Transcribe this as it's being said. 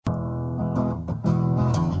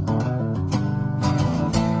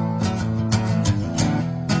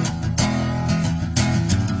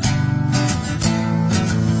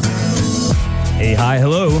hi,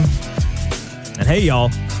 hello, and hey,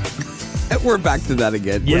 y'all. We're back to that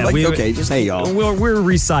again. Yeah, we're okay, just hey, y'all. We're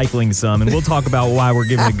recycling some, and we'll talk about why we're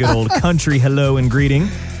giving a good old country hello and greeting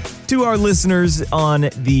to our listeners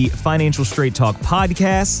on the Financial Straight Talk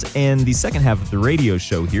podcast and the second half of the radio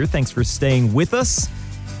show here. Thanks for staying with us.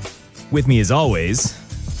 With me, as always,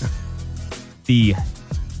 the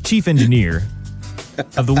chief engineer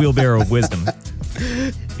of the Wheelbarrow of Wisdom,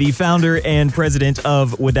 the founder and president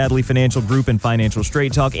of Wadadley Financial Group and Financial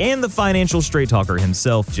Straight Talk, and the Financial Straight Talker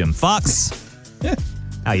himself, Jim Fox.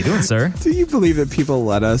 How you doing, sir? Do you believe that people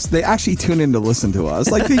let us? They actually tune in to listen to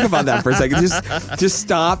us. Like, think about that for a second. Just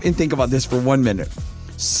stop and think about this for 1 minute.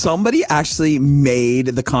 Somebody actually made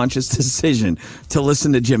the conscious decision to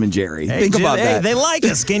listen to Jim and Jerry. Think about that. They like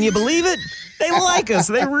us. Can you believe it? They like us.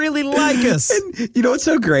 They really like us. And you know what's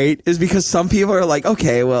so great is because some people are like,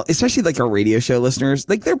 okay, well, especially like our radio show listeners,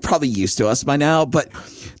 like they're probably used to us by now, but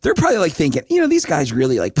they're probably like thinking, you know, these guys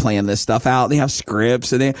really like plan this stuff out. They have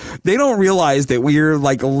scripts and they don't realize that we're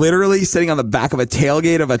like literally sitting on the back of a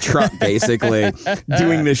tailgate of a truck, basically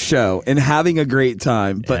doing this show and having a great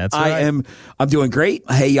time. But that's right. I'm doing great.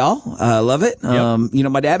 Hey, y'all. Love it. Yep. You know,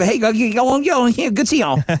 my dad, hey, go on. Yeah, good to see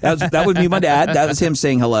y'all. That would be my dad. That was him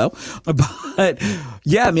saying hello. But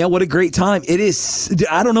yeah, man, what a great time. It is.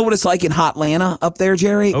 I don't know what it's like in hot Atlanta up there,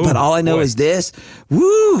 Jerry, but all I know is this.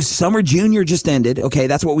 Woo, summer junior just ended. Okay,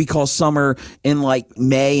 that's what we call summer in like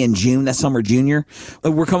May and June. That's summer junior.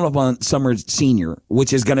 We're coming up on summer senior,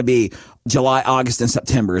 which is going to be July, August, and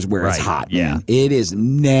September is where it's hot. Yeah. Man. It is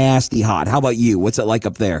nasty hot. How about you? What's it like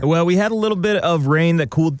up there? Well, we had a little bit of rain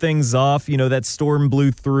that cooled things off. You know, that storm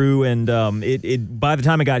blew through, and it by the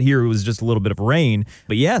time I got here, it was just a little bit of rain.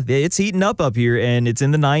 But yeah, it's heating up here, and it's in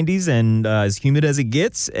the 90s and as humid as it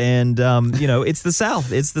gets. And, you know, it's the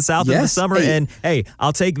South. It's the South in the summer. Hey. And, hey,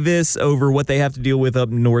 I'll take this over what they have to deal with up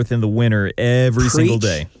north in the winter every single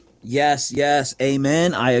day. Yes,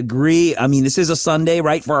 amen. I agree. I mean, this is a Sunday,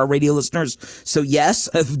 right, for our radio listeners. So, yes,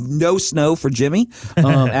 no snow for Jimmy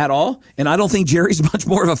at all. And I don't think Jerry's much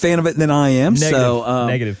more of a fan of it than I am.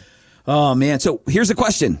 Negative. Oh, man. So here's a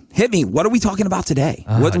question. Hit me. What are we talking about today?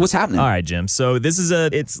 What's happening? All right, Jim. So this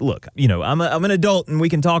is look, you know, I'm an adult and we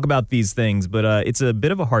can talk about these things, but it's a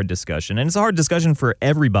bit of a hard discussion. And it's a hard discussion for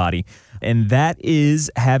everybody. And that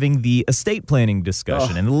is having the estate planning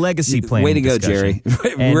discussion and the legacy planning Way to go, discussion.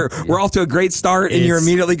 Jerry. We're off to a great start, and you're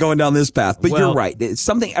immediately going down this path. But you're right. It's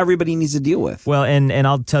something everybody needs to deal with. Well, and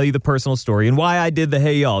I'll tell you the personal story and why I did the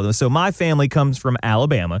hey y'all. So my family comes from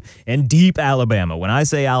Alabama, and deep Alabama. When I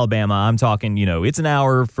say Alabama, I'm talking, you know, it's an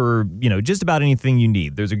hour for, you know, just about anything you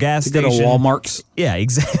need. There's a gas station. Go to Walmart's. Yeah,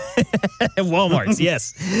 exactly. Walmart's,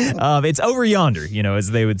 yes. It's over yonder, you know,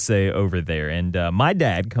 as they would say over there. And my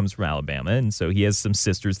dad comes from Alabama, and so he has some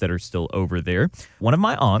sisters that are still over there. One of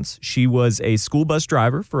my aunts, she was a school bus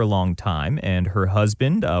driver for a long time, and her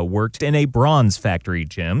husband worked in a bronze factory,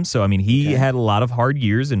 Jim. So, I mean, he had a lot of hard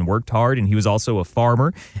years and worked hard, and he was also a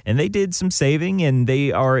farmer, and they did some saving, and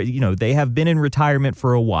they are, you know, they have been in retirement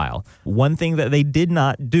for a while. One thing that they did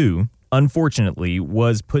not do, unfortunately,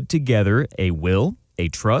 was put together a will, a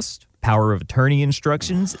trust, power of attorney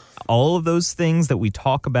instructions, all of those things that we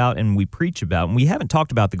talk about and we preach about. And we haven't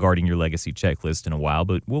talked about the Guarding Your Legacy checklist in a while,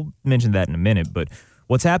 but we'll mention that in a minute. But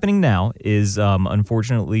what's happening now is,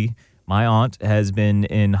 unfortunately, my aunt has been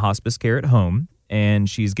in hospice care at home, and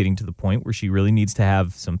she's getting to the point where she really needs to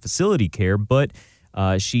have some facility care, but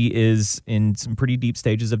she is in some pretty deep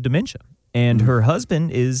stages of dementia. And her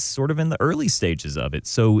husband is sort of in the early stages of it.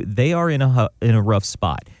 So they are in a rough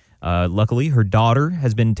spot. Luckily, her daughter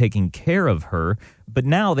has been taking care of her, but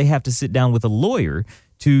now they have to sit down with a lawyer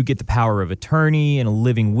to get the power of attorney and a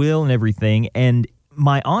living will and everything. And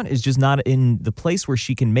my aunt is just not in the place where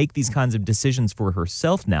she can make these kinds of decisions for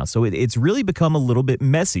herself now. So it's really become a little bit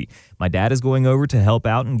messy. My dad is going over to help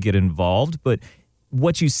out and get involved, but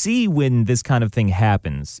what you see when this kind of thing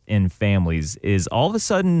happens in families is all of a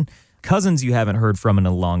sudden cousins you haven't heard from in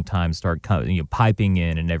a long time start piping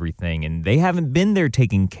in and everything, and they haven't been there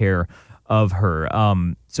taking care of her.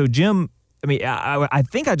 So, Jim, I mean, I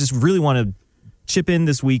think I just really want to chip in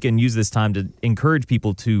this week and use this time to encourage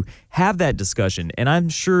people to have that discussion. And I'm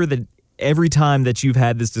sure that every time that you've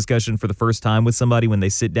had this discussion for the first time with somebody when they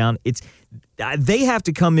sit down, they have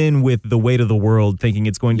to come in with the weight of the world thinking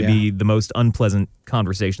it's going to be the most unpleasant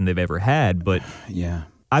conversation they've ever had. But yeah,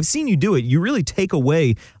 I've seen you do it. You really take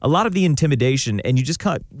away a lot of the intimidation, and you just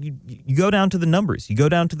you go down to the numbers. You go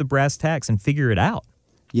down to the brass tacks and figure it out.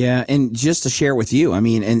 Yeah, and just to share with you, I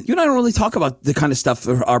mean, and you and I don't really talk about the kind of stuff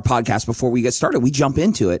for our podcast before we get started. We jump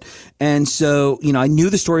into it. And so, I knew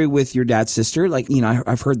the story with your dad's sister. Like,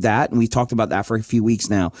 I've heard that, and we've talked about that for a few weeks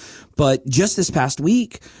now. But just this past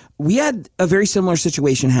week, we had a very similar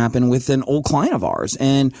situation happen with an old client of ours,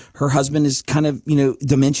 and her husband is kind of,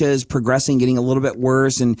 dementia is progressing, getting a little bit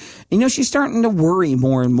worse. And, she's starting to worry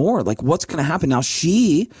more and more, like what's going to happen. Now,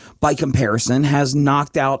 she, by comparison, has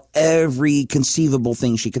knocked out every conceivable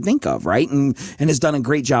thing she could think of, right? And has done a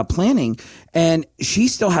great job planning. And she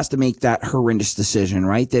still has to make that horrendous decision,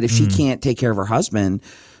 right? That if she can't take care of her husband,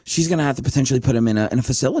 she's going to have to potentially put him in a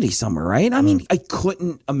facility somewhere, right? I mean, I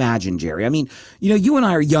couldn't imagine, Jerry. I mean, you and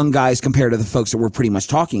I are young guys compared to the folks that we're pretty much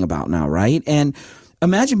talking about now, right? And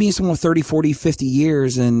imagine being someone with 30, 40, 50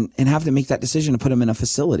 years and having to make that decision to put him in a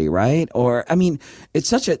facility, right? Or, I mean, it's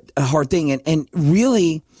such a hard thing. And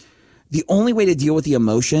really, the only way to deal with the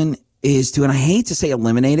emotion is to, and I hate to say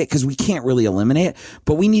eliminate it because we can't really eliminate it,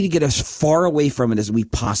 but we need to get as far away from it as we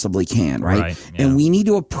possibly can, right? Yeah. And we need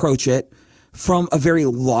to approach it from a very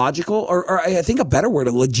logical, or I think a better word,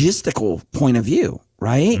 a logistical point of view,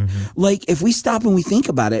 right? Like if we stop and we think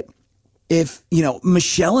about it, if,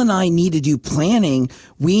 Michelle and I need to do planning,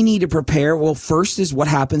 we need to prepare. Well, first is what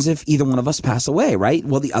happens if either one of us pass away, right?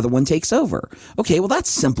 Well, the other one takes over. Okay, well, that's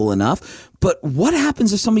simple enough. But what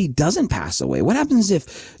happens if somebody doesn't pass away? What happens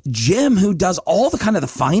if Jim, who does all the kind of the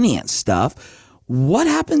finance stuff, what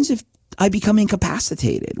happens if I become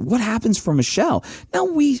incapacitated? What happens for Michelle? Now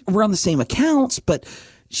we're on the same accounts, but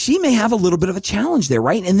she may have a little bit of a challenge there,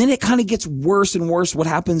 right? And then it kind of gets worse and worse. What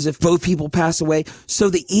happens if both people pass away? So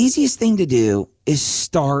the easiest thing to do is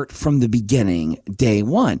start from the beginning, day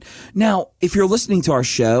one. Now, if you're listening to our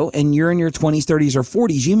show and you're in your 20s, 30s, or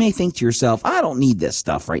 40s, you may think to yourself, I don't need this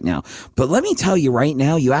stuff right now. But let me tell you right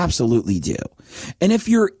now, you absolutely do. And if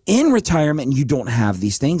you're in retirement and you don't have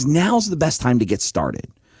these things, now's the best time to get started.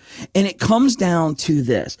 And it comes down to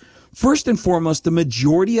this. First and foremost, the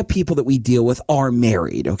majority of people that we deal with are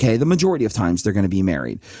married, okay? The majority of times they're going to be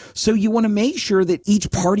married. So you want to make sure that each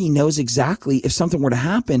party knows exactly if something were to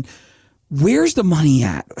happen, where's the money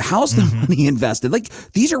at? How's the money invested? Like,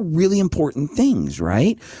 these are really important things,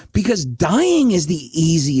 right? Because dying is the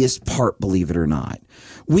easiest part, believe it or not.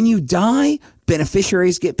 When you die,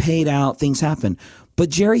 beneficiaries get paid out, things happen. But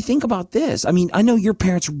Jerry, think about this. I mean, I know your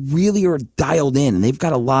parents really are dialed in and they've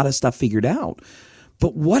got a lot of stuff figured out.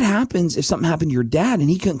 But what happens if something happened to your dad and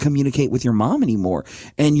he couldn't communicate with your mom anymore?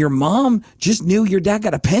 And your mom just knew your dad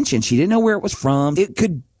got a pension. She didn't know where it was from. It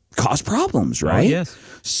could cause problems, right? Oh, yes.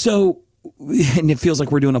 So, and it feels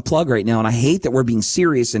like we're doing a plug right now. And I hate that we're being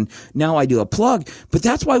serious. And now I do a plug. But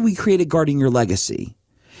that's why we created Guarding Your Legacy.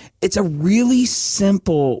 It's a really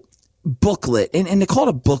simple booklet, and to call it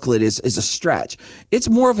a booklet is a stretch. It's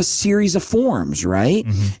more of a series of forms, right?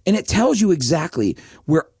 And it tells you exactly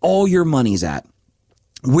where all your money's at,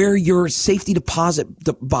 where your safety deposit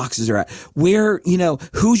boxes are at, where,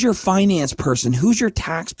 who's your finance person, who's your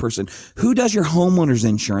tax person, who does your homeowner's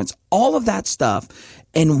insurance, all of that stuff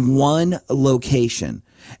in one location.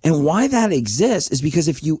 And why that exists is because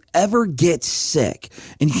if you ever get sick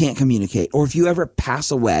and you can't communicate, or if you ever pass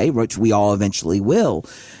away, which we all eventually will,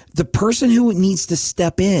 the person who needs to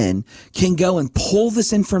step in can go and pull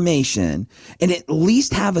this information and at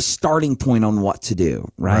least have a starting point on what to do,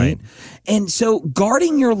 right? And so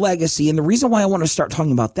guarding your legacy, and the reason why I want to start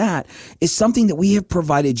talking about that is something that we have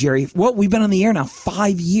provided, Jerry. Well, we've been on the air now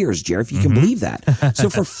 5 years, Jerry, if you can believe that. So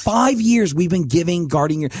for 5 years, we've been giving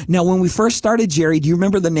Guarding Your... Now, when we first started, Jerry, do you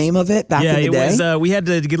remember the name of it back in the day? Yeah, it was, we had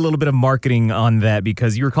to get a little bit of marketing on that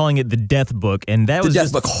because you were calling it the Death Book, and that was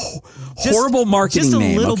Death Book. Horrible marketing name,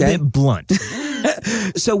 Just a little bit blunt.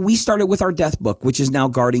 So we started with our Death Book, which is now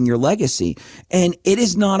Guarding Your Legacy. And it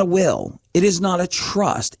is not a will. It is not a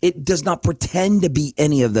trust. It does not pretend to be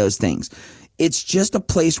any of those things. It's just a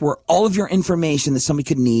place where all of your information that somebody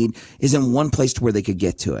could need is in one place to where they could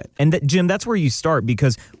get to it. And Jim, that's where you start,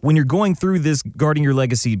 because when you're going through this Guarding Your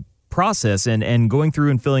Legacy process and going through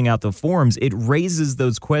and filling out the forms, it raises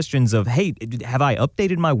those questions of, hey, have I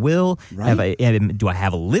updated my will? Right. Do I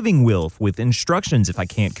have a living will with instructions if I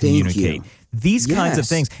can't communicate? These kinds of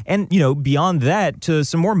things. And, beyond that, to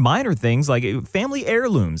some more minor things like family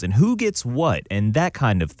heirlooms and who gets what and that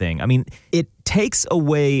kind of thing. I mean, it takes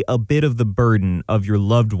away a bit of the burden of your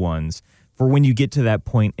loved ones for when you get to that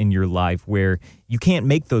point in your life where you can't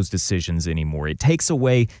make those decisions anymore. It takes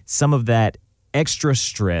away some of that extra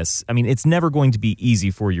stress. I mean, it's never going to be easy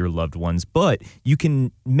for your loved ones, but you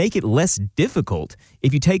can make it less difficult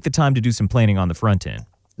if you take the time to do some planning on the front end.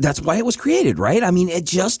 That's why it was created, right? I mean, it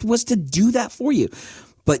just was to do that for you.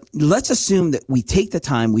 But let's assume that we take the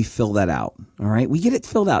time, we fill that out. All right. We get it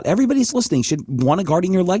filled out. Everybody's listening should want to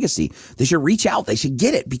Guarding Your Legacy. They should reach out. They should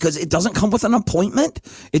get it because it doesn't come with an appointment.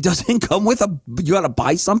 It doesn't come with you got to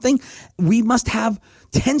buy something. We must have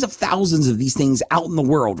tens of thousands of these things out in the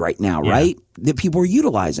world right now, right? That people are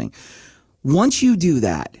utilizing. Once you do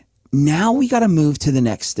that, now we got to move to the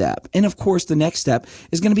next step. And of course, the next step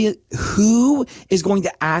is going to be who is going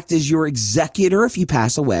to act as your executor if you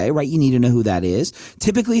pass away, right? You need to know who that is.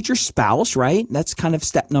 Typically, it's your spouse, right? That's kind of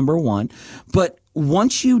step number one. But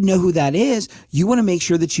once you know who that is, you want to make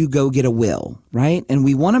sure that you go get a will, right? And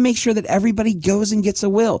we want to make sure that everybody goes and gets a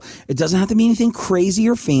will. It doesn't have to be anything crazy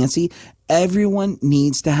or fancy. Everyone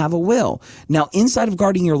needs to have a will. Now, inside of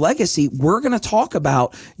Guarding Your Legacy, we're going to talk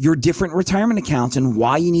about your different retirement accounts and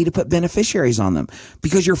why you need to put beneficiaries on them.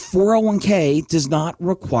 Because your 401k does not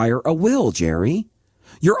require a will, Jerry.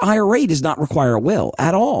 Your IRA does not require a will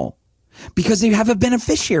at all. Because they have a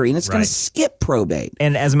beneficiary and it's going to skip probate.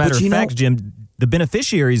 And as a matter of fact, Jim, the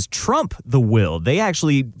beneficiaries trump the will. They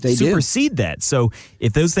actually supersede that. So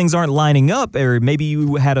if those things aren't lining up, or maybe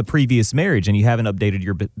you had a previous marriage and you haven't updated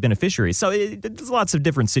your beneficiaries. So there's lots of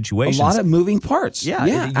different situations. A lot of moving parts.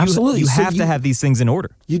 Yeah, absolutely. You have to have these things in order.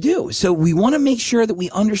 You do. So we want to make sure that we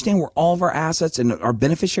understand where all of our assets and our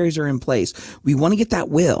beneficiaries are in place. We want to get that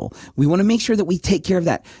will. We want to make sure that we take care of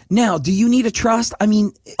that. Now, do you need a trust? I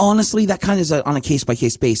mean, honestly, that kind of is on a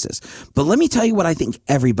case-by-case basis. But let me tell you what I think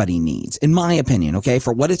everybody needs, in my opinion, okay,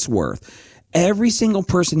 for what it's worth. Every single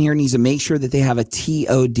person here needs to make sure that they have a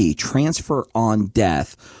TOD, transfer on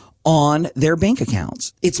death, on their bank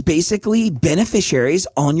accounts. It's basically beneficiaries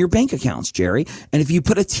on your bank accounts, Jerry. And if you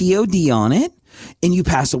put a TOD on it and you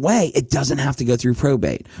pass away, it doesn't have to go through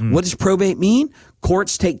probate. What does probate mean?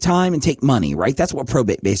 Courts take time and take money, right? That's what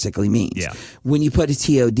probate basically means. Yeah. When you put a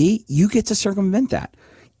TOD, you get to circumvent that.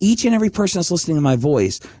 Each and every person that's listening to my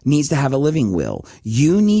voice needs to have a living will.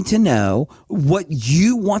 You need to know what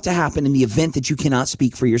you want to happen in the event that you cannot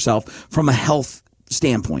speak for yourself from a health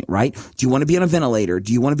standpoint, right? Do you want to be on a ventilator?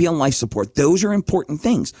 Do you want to be on life support? Those are important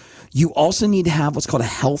things. You also need to have what's called a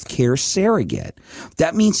healthcare surrogate.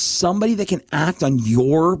 That means somebody that can act on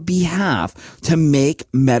your behalf to make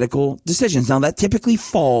medical decisions. Now, that typically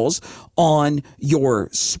falls on your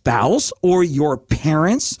spouse or your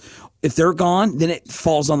parents. If they're gone, then it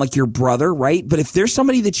falls on like your brother, right? But if there's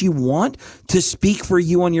somebody that you want to speak for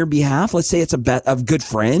you on your behalf, let's say it's a good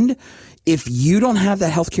friend, if you don't have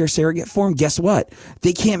that healthcare surrogate form, guess what?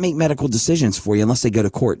 They can't make medical decisions for you unless they go to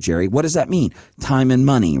court, Jerry. What does that mean? Time and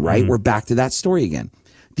money, right? We're back to that story again.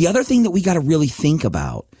 The other thing that we got to really think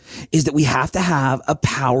about is that we have to have a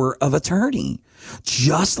power of attorney,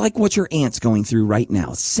 just like what your aunt's going through right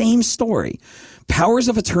now. Same story. Powers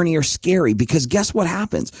of attorney are scary because guess what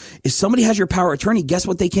happens? If somebody has your power of attorney, guess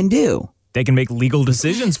what they can do? They can make legal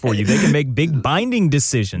decisions for you. They can make big binding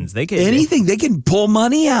decisions. They can anything. They can pull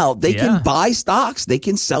money out. They can buy stocks. They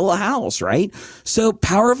can sell a house, right? So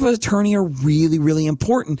power of attorney are really, really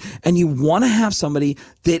important. And you want to have somebody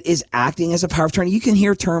that is acting as a power of attorney. You can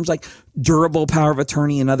hear terms like durable power of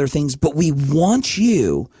attorney and other things, but we want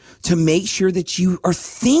you to make sure that you are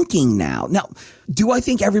thinking now. Now, do I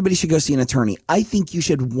think everybody should go see an attorney? I think you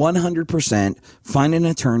should 100% find an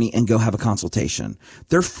attorney and go have a consultation.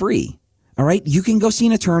 They're free. All right. You can go see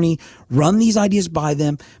an attorney, run these ideas by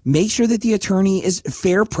them, make sure that the attorney is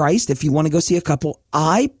fair priced if you want to go see a couple.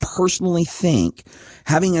 I personally think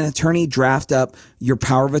having an attorney draft up your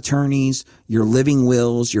power of attorneys, your living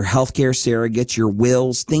wills, your healthcare surrogates, your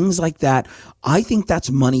wills, things like that. I think that's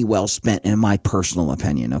money well spent in my personal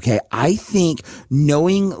opinion. Okay. I think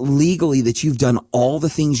knowing legally that you've done all the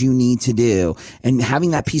things you need to do and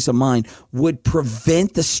having that peace of mind would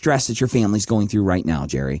prevent the stress that your family's going through right now,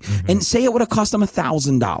 Jerry. And say it would have cost them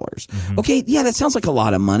 $1,000. Okay. Yeah. That sounds like a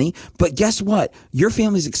lot of money, but guess what? Your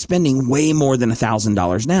family's expending way more than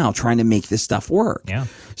 $1,000 now trying to make this stuff work. Yeah.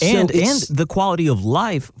 So and the quality of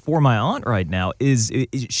life for my aunt right now is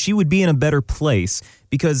she would be in a better place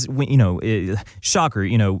because, shocker,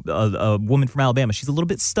 a woman from Alabama, she's a little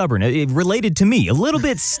bit stubborn, related to me, a little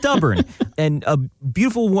bit stubborn, and a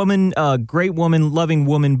beautiful woman, a great woman, loving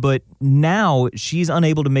woman, but now she's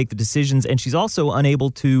unable to make the decisions, and she's also unable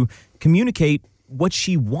to communicate what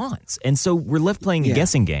she wants. And so we're left playing a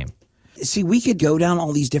guessing game. See, we could go down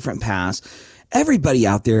all these different paths. Everybody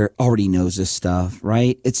out there already knows this stuff,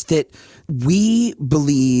 right? It's that we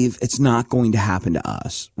believe it's not going to happen to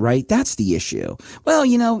us, right? That's the issue. Well,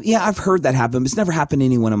 I've heard that happen, but it's never happened to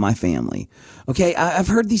anyone in my family. Okay, I've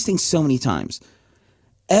heard these things so many times.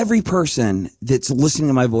 Every person that's listening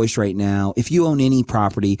to my voice right now, if you own any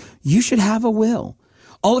property, you should have a will.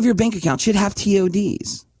 All of your bank accounts should have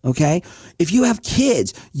TODs. Okay. If you have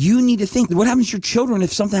kids, you need to think, what happens to your children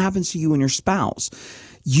if something happens to you and your spouse?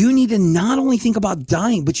 You need to not only think about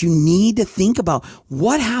dying, but you need to think about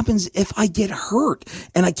what happens if I get hurt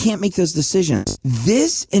and I can't make those decisions.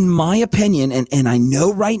 This, in my opinion, and I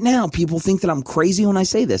know right now people think that I'm crazy when I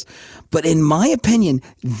say this, but in my opinion,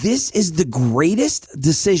 this is the greatest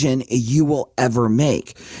decision you will ever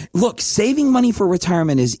make. Look, saving money for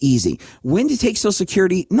retirement is easy. When to take Social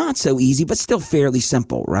Security, not so easy, but still fairly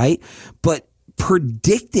simple, right? But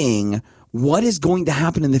predicting what is going to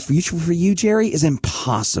happen in the future for you, Jerry, is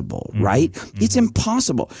impossible, right? It's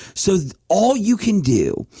impossible. So all you can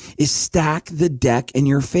do is stack the deck in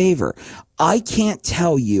your favor. I can't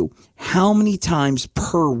tell you how many times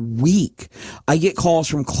per week I get calls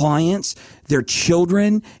from clients, their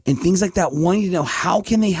children, and things like that, wanting to know how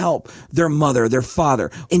can they help their mother, their father.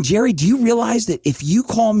 And Jerry, do you realize that if you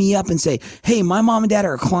call me up and say, hey, my mom and dad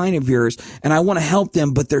are a client of yours and I want to help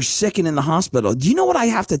them, but they're sick and in the hospital, do you know what I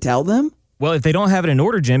have to tell them? Well, if they don't have it in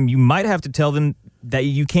order, Jim, you might have to tell them that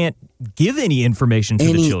you can't give any information to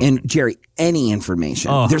the children. And Jerry, any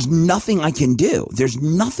information. There's nothing I can do. There's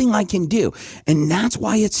nothing I can do. And that's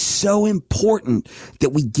why it's so important that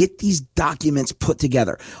we get these documents put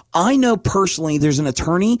together. I know personally there's an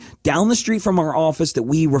attorney down the street from our office that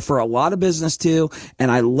we refer a lot of business to, and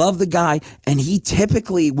I love the guy, and he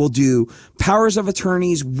typically will do powers of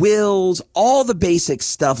attorneys, wills, all the basic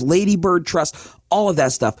stuff, Ladybird Trust, all of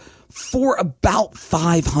that stuff, for about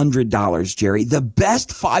 $500, Jerry. The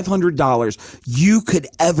best $500 you could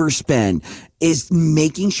ever spend is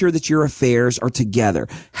making sure that your affairs are together,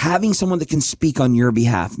 having someone that can speak on your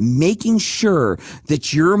behalf, making sure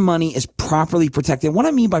that your money is properly protected. What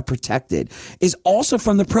I mean by protected is also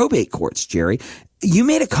from the probate courts, Jerry. You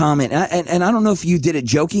made a comment, and I don't know if you did it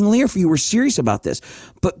jokingly or if you were serious about this,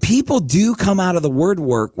 but people do come out of the word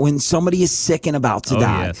work when somebody is sick and about to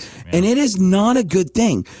die. Yes. Yeah. And it is not a good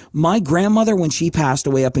thing. My grandmother, when she passed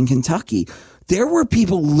away up in Kentucky, there were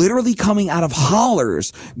people literally coming out of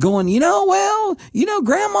hollers going,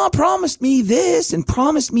 grandma promised me this and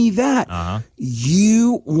promised me that.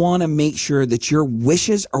 You want to make sure that your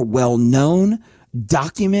wishes are well known,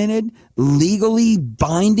 documented, legally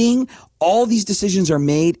binding. All these decisions are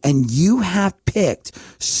made, and you have picked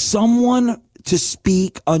someone to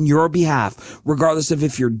speak on your behalf, regardless of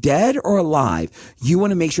if you're dead or alive. You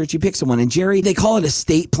want to make sure that you pick someone. And Jerry, they call it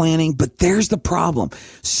estate planning, but there's the problem.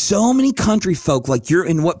 So many country folk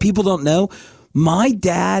and what people don't know, my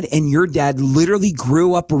dad and your dad literally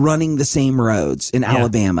grew up running the same roads in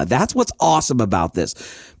Alabama. That's what's awesome about this.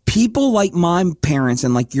 People like my parents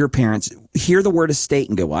and like your parents hear the word estate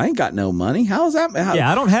and go, well, I ain't got no money. How is that?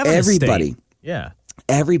 I don't have an estate. Yeah.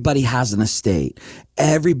 Everybody has an estate.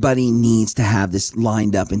 Everybody needs to have this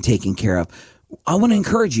lined up and taken care of. I want to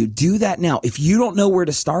encourage you, do that now. If you don't know where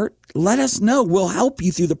to start, let us know. We'll help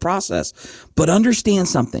you through the process. But understand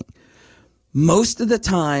something. Most of the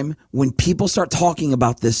time when people start talking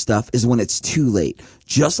about this stuff is when it's too late.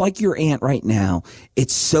 Just like your aunt right now,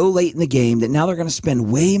 it's so late in the game that now they're going to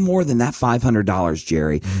spend way more than that $500,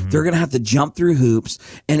 Jerry. They're going to have to jump through hoops.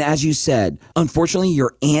 And as you said, unfortunately,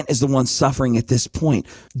 your aunt is the one suffering at this point.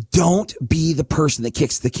 Don't be the person that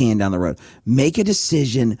kicks the can down the road. Make a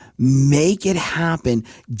decision. Make it happen.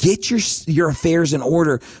 Get your affairs in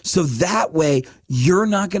order so that way you're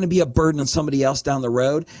not going to be a burden on somebody else down the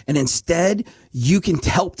road. And instead, you can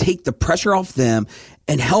help take the pressure off them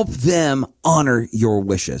and help them honor your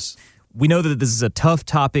wishes. We know that this is a tough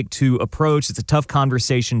topic to approach. It's a tough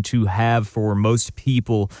conversation to have for most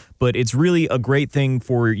people, but it's really a great thing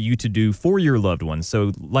for you to do for your loved ones.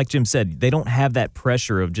 So like Jim said, they don't have that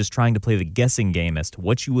pressure of just trying to play the guessing game as to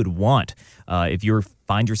what you would want if you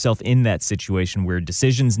find yourself in that situation where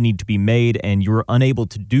decisions need to be made and you're unable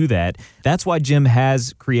to do that. That's why Jim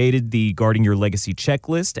has created the Guarding Your Legacy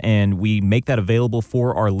checklist, and we make that available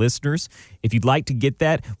for our listeners. If you'd like to get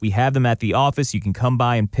that, we have them at the office. You can come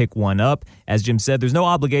by and pick one up. As Jim said, there's no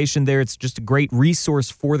obligation there. It's just a great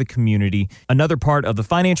resource for the community. Another part of the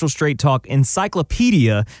Financial Straight Talk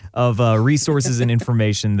encyclopedia of resources and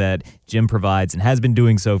information that Jim provides and has been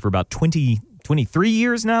doing so for about 23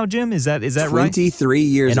 years now, Jim? Is that right? 23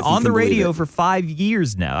 years. And on the radio for 5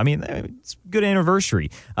 years now. I mean, it's a good anniversary.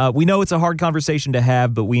 We know it's a hard conversation to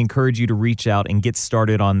have, but we encourage you to reach out and get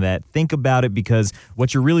started on that. Think about it, because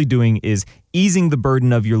what you're really doing is easing the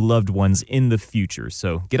burden of your loved ones in the future.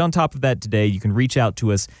 So get on top of that today. You can reach out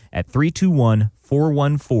to us at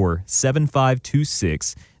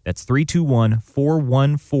 321-414-7526. That's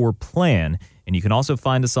 321-414-PLAN. And you can also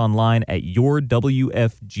find us online at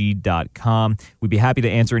yourwfg.com. We'd be happy to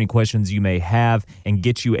answer any questions you may have and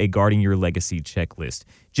get you a Guarding Your Legacy checklist.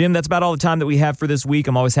 Jim, that's about all the time that we have for this week.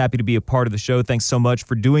 I'm always happy to be a part of the show. Thanks so much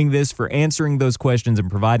for doing this, for answering those questions and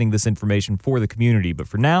providing this information for the community. But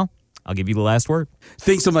for now, I'll give you the last word.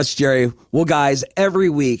 Thanks so much, Jerry. Well, guys, every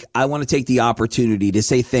week I want to take the opportunity to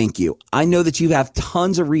say thank you. I know that you have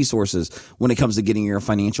tons of resources when it comes to getting your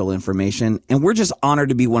financial information, and we're just honored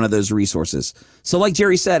to be one of those resources. So like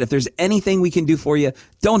Jerry said, if there's anything we can do for you,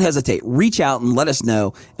 don't hesitate. Reach out and let us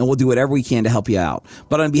know, and we'll do whatever we can to help you out.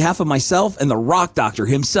 But on behalf of myself and the Rock Doctor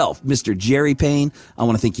himself, Mr. Jerry Payne, I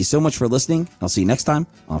want to thank you so much for listening. I'll see you next time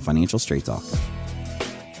on Financial Straight Talk.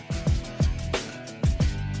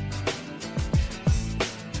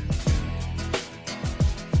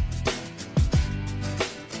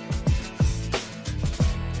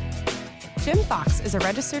 Jim Fox is a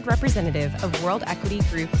registered representative of World Equity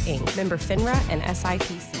Group, Inc., member FINRA and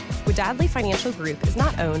SIPC. Wadadley Financial Group is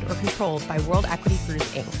not owned or controlled by World Equity Group,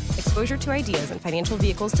 Inc. Exposure to ideas and financial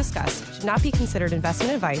vehicles discussed should not be considered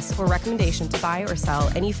investment advice or recommendation to buy or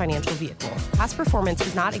sell any financial vehicle. Past performance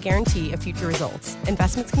is not a guarantee of future results.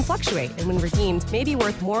 Investments can fluctuate and when redeemed may be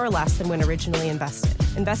worth more or less than when originally invested.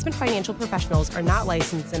 Investment financial professionals are not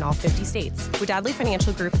licensed in all 50 states. Wadadley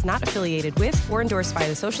Financial Group is not affiliated with or endorsed by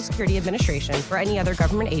the Social Security Administration or any other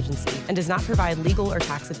government agency and does not provide legal or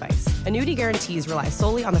tax advice. Annuity guarantees rely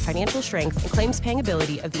solely on the financial strength and claims-paying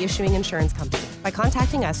ability of the issuing insurance company. By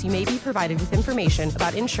contacting us, you may be provided with information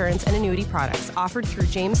about insurance and annuity products offered through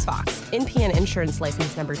James Fox, NPN Insurance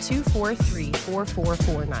License Number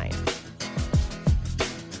 2434449.